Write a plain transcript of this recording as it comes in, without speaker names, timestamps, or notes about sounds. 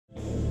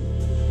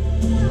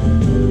Hey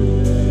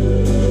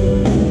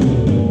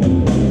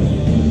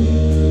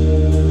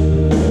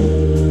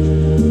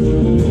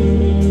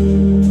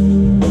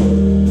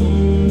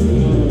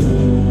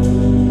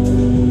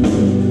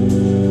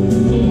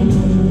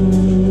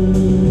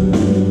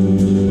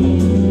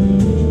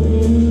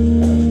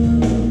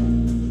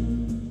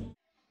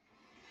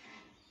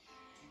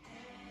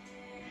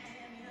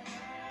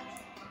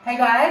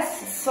guys,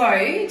 so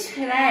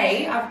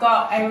today I've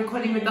got a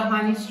recording with the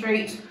Hindley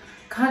Street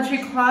Country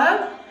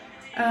Club,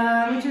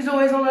 which is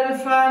always a lot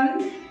of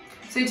fun.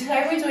 So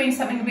today we're doing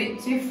something a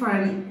bit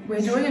different.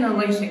 We're doing an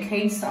Alicia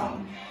Keys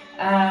song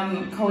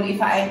called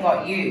If I Ain't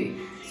Got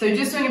You. So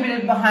just doing a bit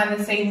of behind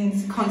the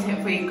scenes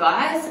content for you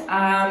guys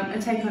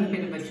and taking on a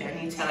bit of a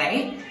journey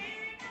today.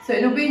 So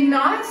it'll be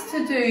nice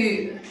to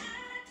do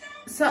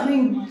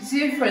something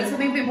different,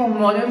 something a bit more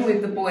modern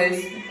with the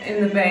boys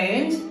in the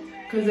band,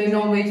 because they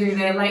normally do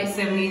their late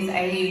 70s,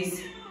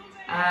 80s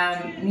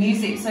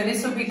music. So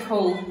this will be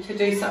cool to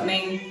do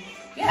something,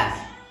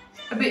 yeah,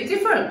 a bit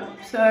different.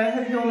 So I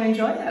hope you all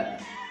enjoy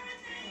it.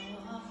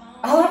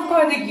 I love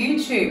going to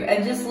YouTube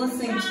and just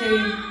listening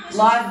to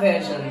live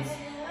versions,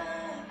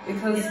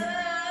 because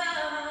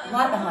I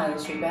like the Hindley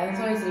Street Band.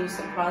 There's always little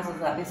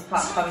surprises like this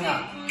part coming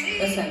up.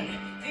 Listen.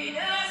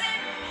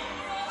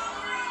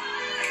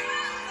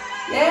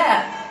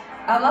 Yeah,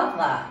 I love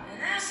that.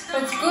 So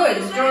it's good,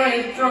 it's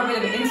draw a bit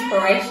of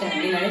inspiration,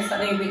 you know,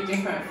 something a bit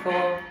different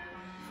for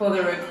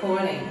the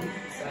recording.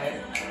 So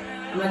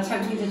I'm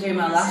attempting to do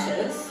my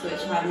lashes,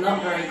 which I'm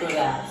not very good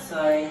at, so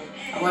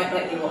I won't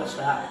let you watch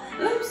that.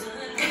 Oops.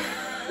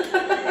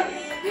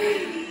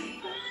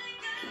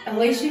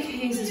 Alicia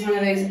Keys is one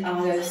of those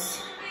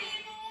artists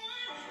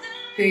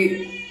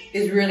who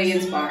is really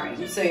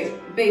inspiring. So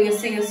being a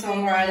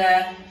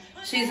singer-songwriter,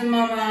 she's a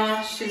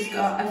mama, she's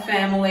got a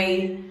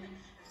family.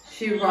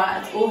 She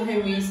writes all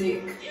her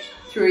music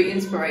through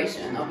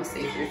inspiration,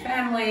 obviously through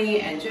family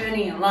and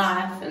journey and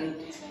life,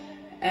 and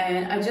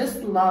I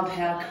just love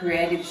how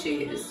creative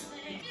she is.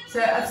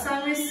 So I've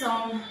sung this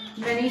song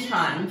many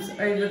times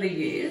over the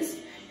years,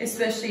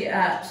 especially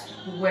at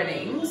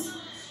weddings.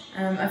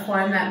 I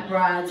find that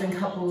brides and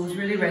couples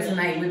really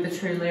resonate with the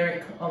true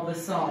lyric of the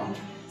song.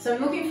 So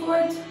I'm looking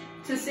forward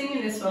to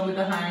singing this one with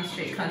the Hindley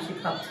Street Country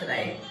Club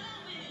today.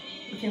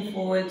 Looking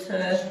forward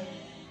to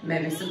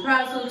maybe a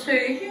surprise or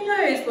two. Who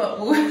knows what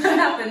will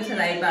happen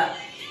today, but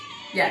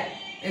yeah,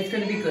 it's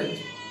going to be good.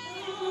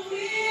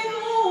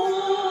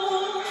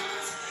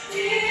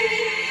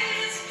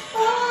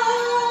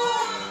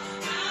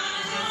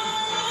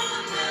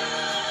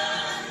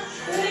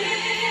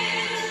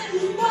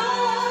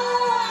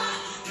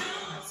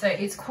 So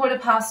it's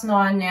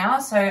 9:15 now,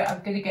 so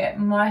I'm going to get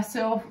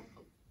myself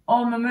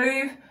on the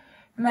move,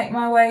 make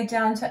my way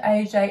down to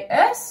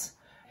AJS.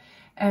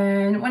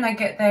 And when I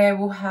get there,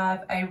 we'll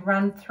have a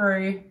run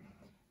through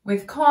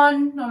with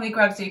Con. Normally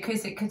grabs the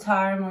acoustic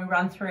guitar and we'll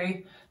run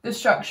through the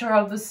structure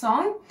of the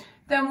song.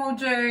 Then we'll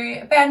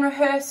do a band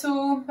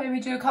rehearsal, maybe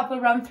do a couple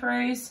of run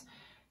throughs,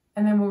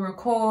 and then we'll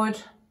record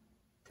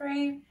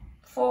 3,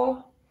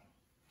 4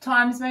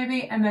 times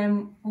maybe, and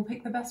then we'll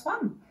pick the best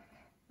one.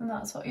 And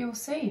that's what you'll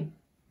see.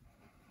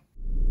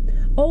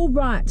 All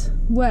right,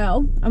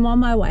 well, I'm on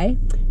my way,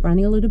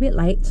 running a little bit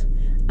late,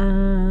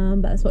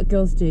 but that's what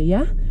girls do,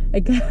 yeah?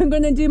 Okay, I'm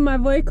going to do my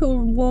vocal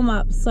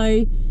warm-up,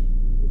 so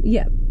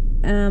yeah,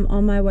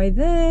 on my way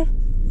there.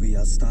 We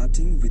are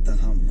starting with the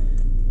hum.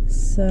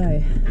 So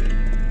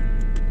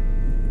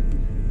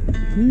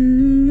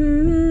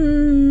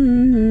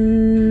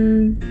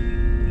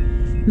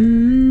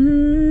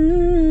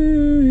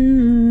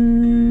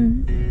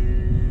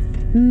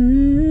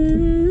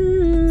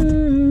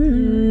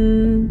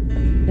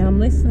now I'm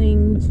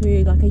listening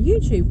to like a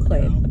YouTube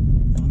clip.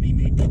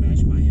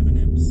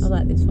 I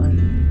like this one.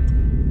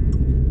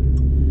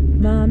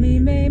 Mommy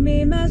made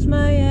me mash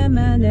my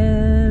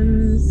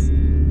M&Ms.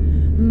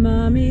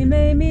 Mommy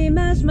made me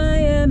mash my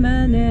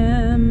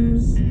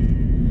M&Ms.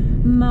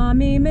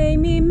 Mommy made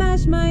me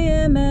mash my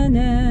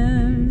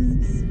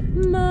M&Ms.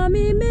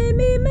 Mommy made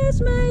me mash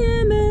my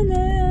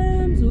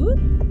M&Ms.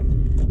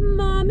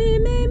 Mommy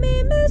made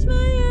me mash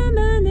my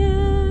M&Ms.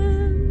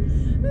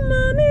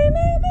 Mommy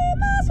made me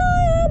mash my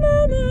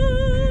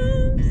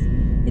M&Ms.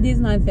 It is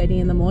 9:30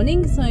 in the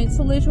morning, so it's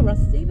a little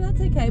rusty, but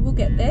that's okay, we'll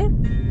get there.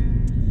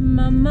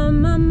 Mum,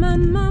 mum, mum,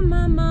 mum, mum,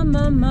 mum, mum,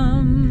 mum,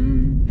 mum.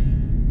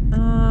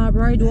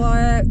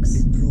 Roadworks.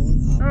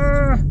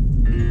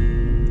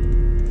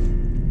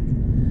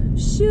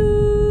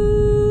 Shoo.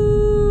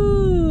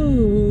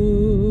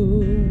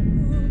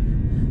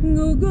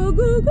 Go, go,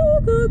 go, go,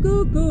 go,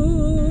 go,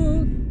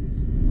 go.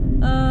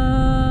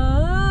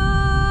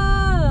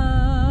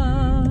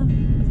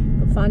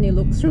 Got funny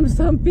looks from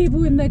some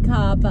people in the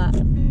car, but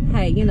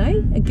hey, you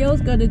know, a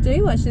girl's got to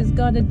do what she's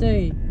got to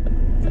do.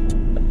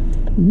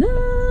 No,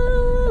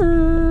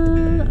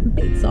 I'm a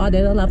bit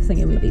excited. I love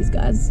singing with these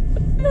guys.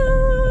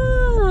 No.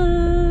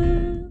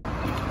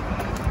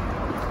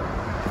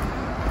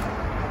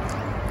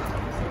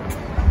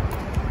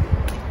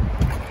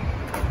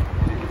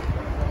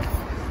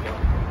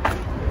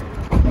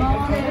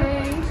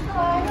 Morning.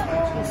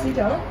 Hi. you,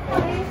 darling.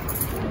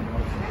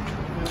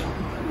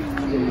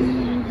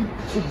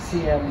 Good to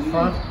see you out in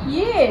front.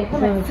 Yeah,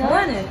 come Really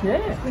excited.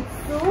 Yeah.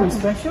 It's Pretty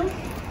special. How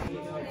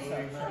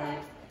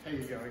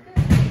you going?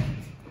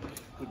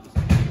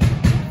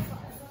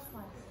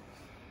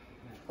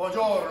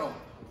 Buongiorno.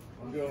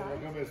 Buongiorno,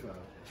 come sta?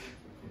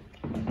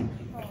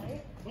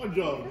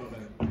 Buongiorno.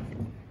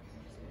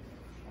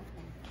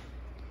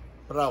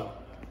 Bravo.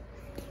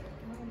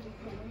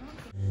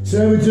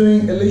 So we're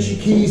doing Alicia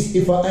Keys'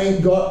 If I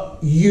Ain't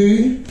Got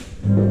You,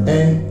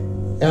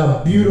 and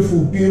our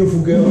beautiful,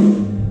 beautiful girl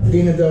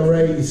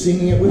Pinadelre is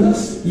singing it with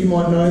us. You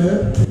might know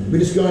her. We're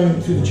just going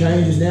through the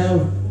changes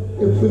now.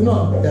 We've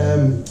not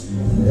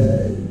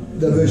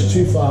diverged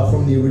too far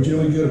from the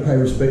original. We've got to pay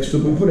respects to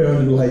it. We put our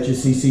own little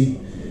HSCC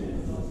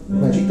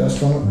magic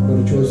dust on it, what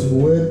a choice of a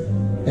word,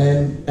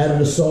 and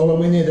added a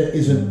solo in there that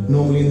isn't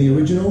normally in the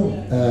original,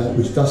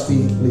 which Dusty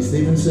Lee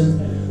Stevenson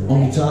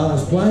on guitar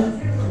is playing.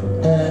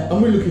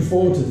 I'm really looking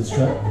forward to this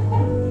track.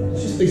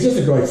 It's just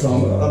a great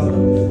song.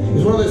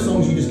 It's one of those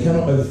songs you just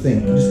cannot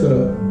overthink. You just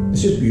gotta.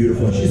 It's just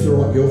beautiful. She's the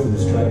right girl for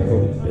this track,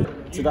 probably.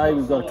 Today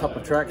we've got a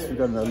couple of tracks. We've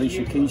got an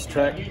Alicia Keys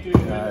track,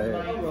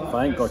 If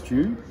I Ain't Got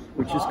You,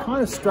 which is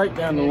kind of straight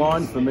down the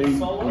line for me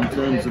in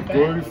terms of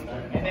groove.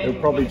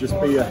 It'll probably just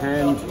be a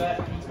hand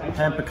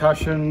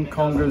percussion,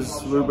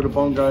 congas, a little bit of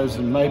bongos,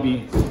 and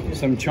maybe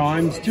some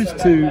chimes, just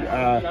to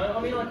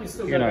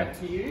you know,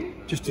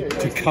 just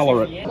to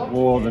colour it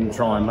more than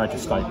try and make a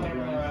statement.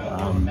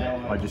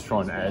 I just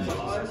try and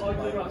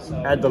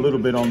add the little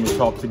bit on the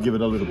top to give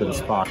it a little bit of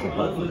sparkle.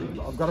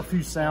 I've got a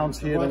few sounds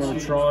here that I'm going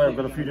to try. I've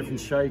got a few different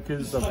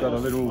shakers. I've got a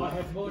little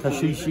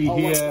hashishi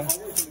here,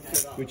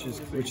 which is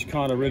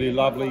kind of really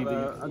lovely.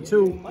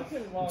 Until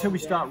we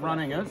start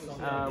running it,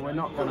 we're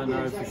not going to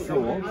know for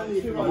sure.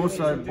 I've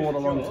also brought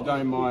along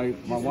today my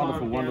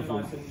wonderful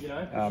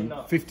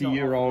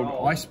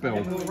 50-year-old ice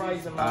bell,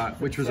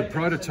 which was a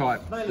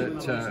prototype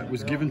that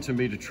was given to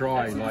me to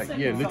try,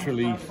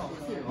 literally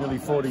nearly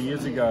 40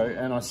 years ago,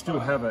 and I still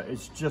have it.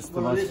 It's just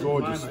the most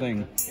gorgeous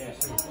thing.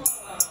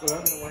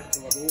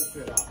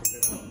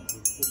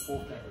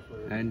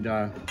 And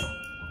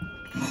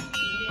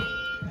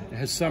it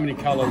has so many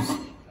colours.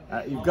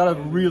 You've got to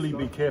really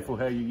be careful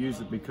how you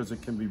use it because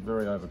it can be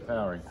very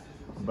overpowering.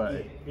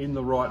 But in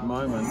the right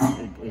moment,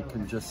 it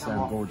can just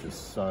sound gorgeous.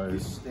 So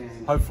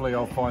hopefully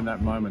I'll find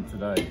that moment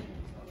today.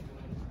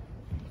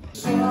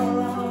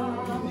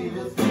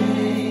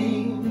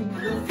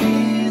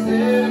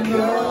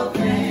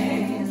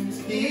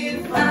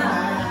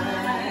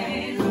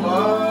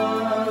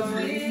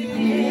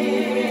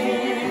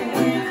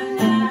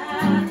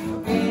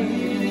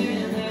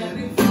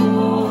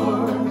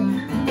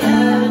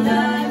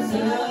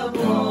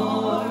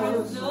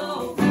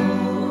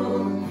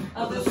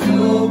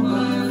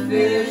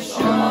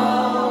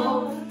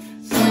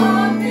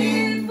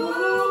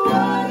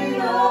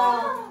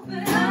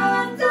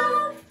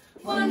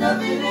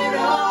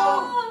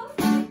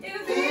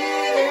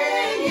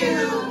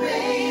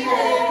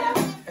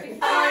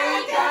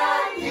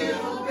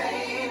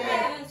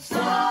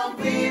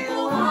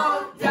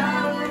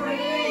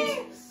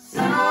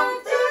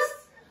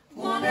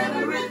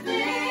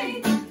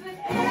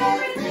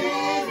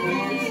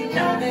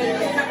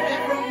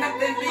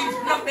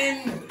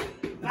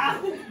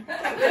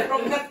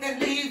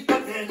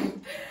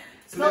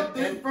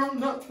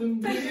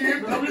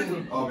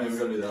 Oh man, we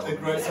gotta do that one. A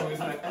great song,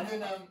 isn't it? And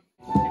then,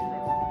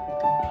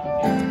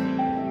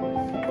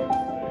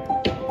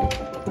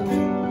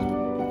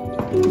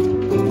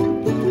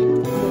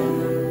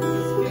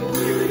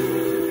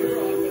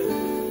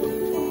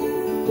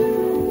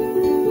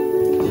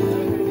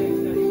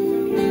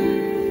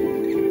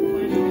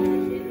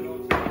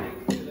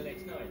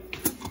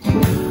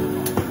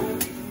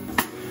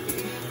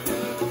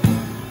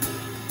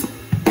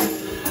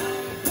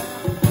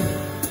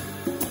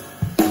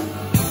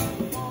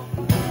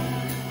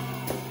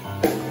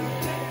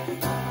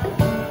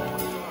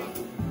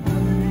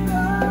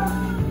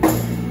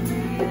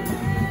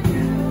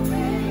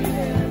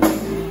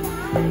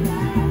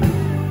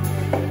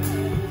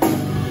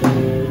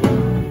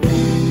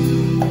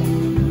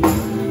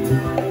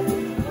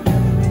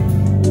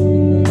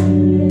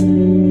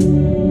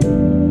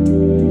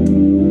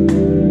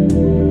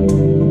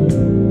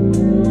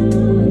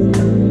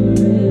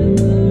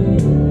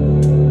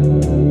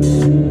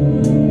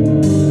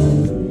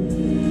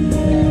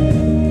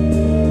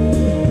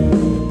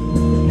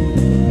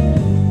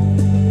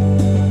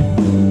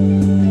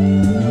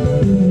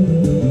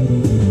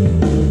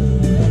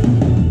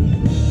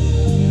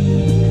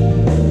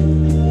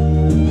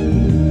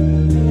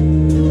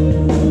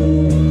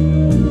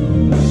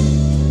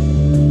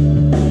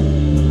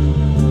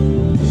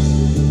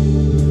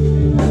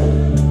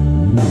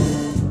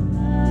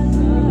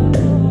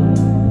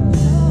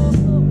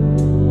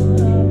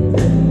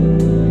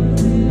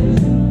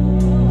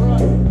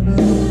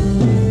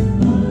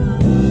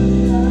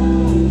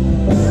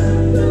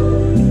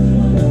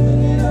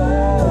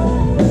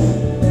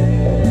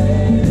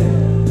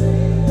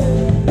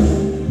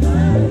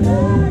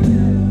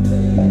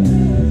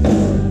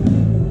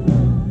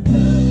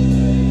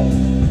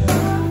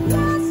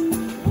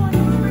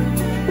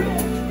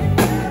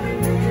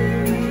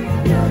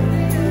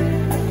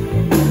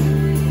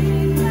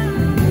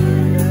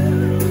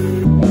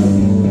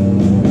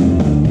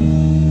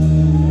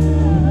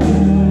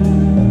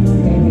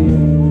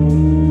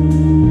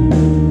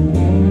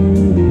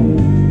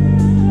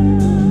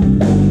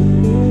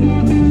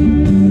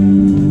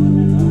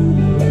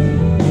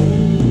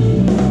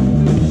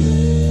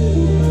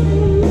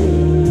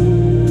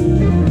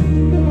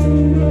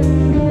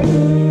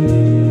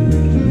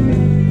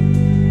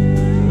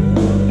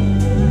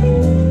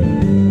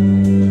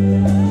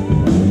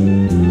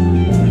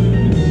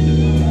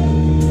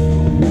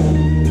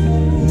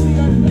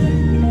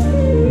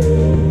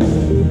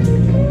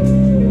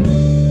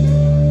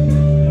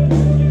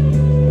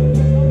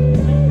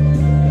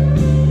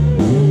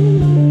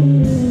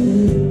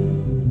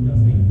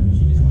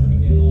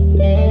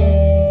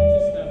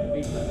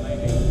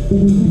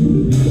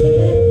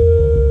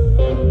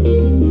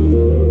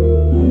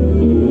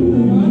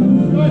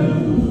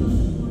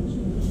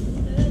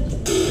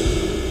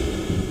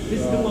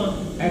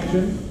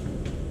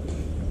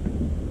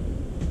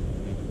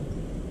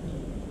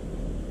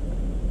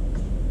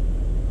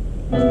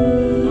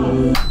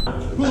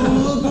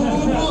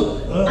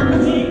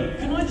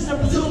 Can I just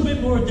have a little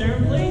bit more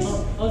Darren, please?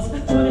 I was a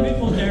tiny bit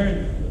more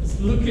Darren. Just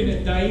looking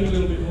at Dave a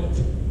little bit more.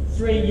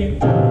 3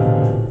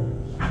 again.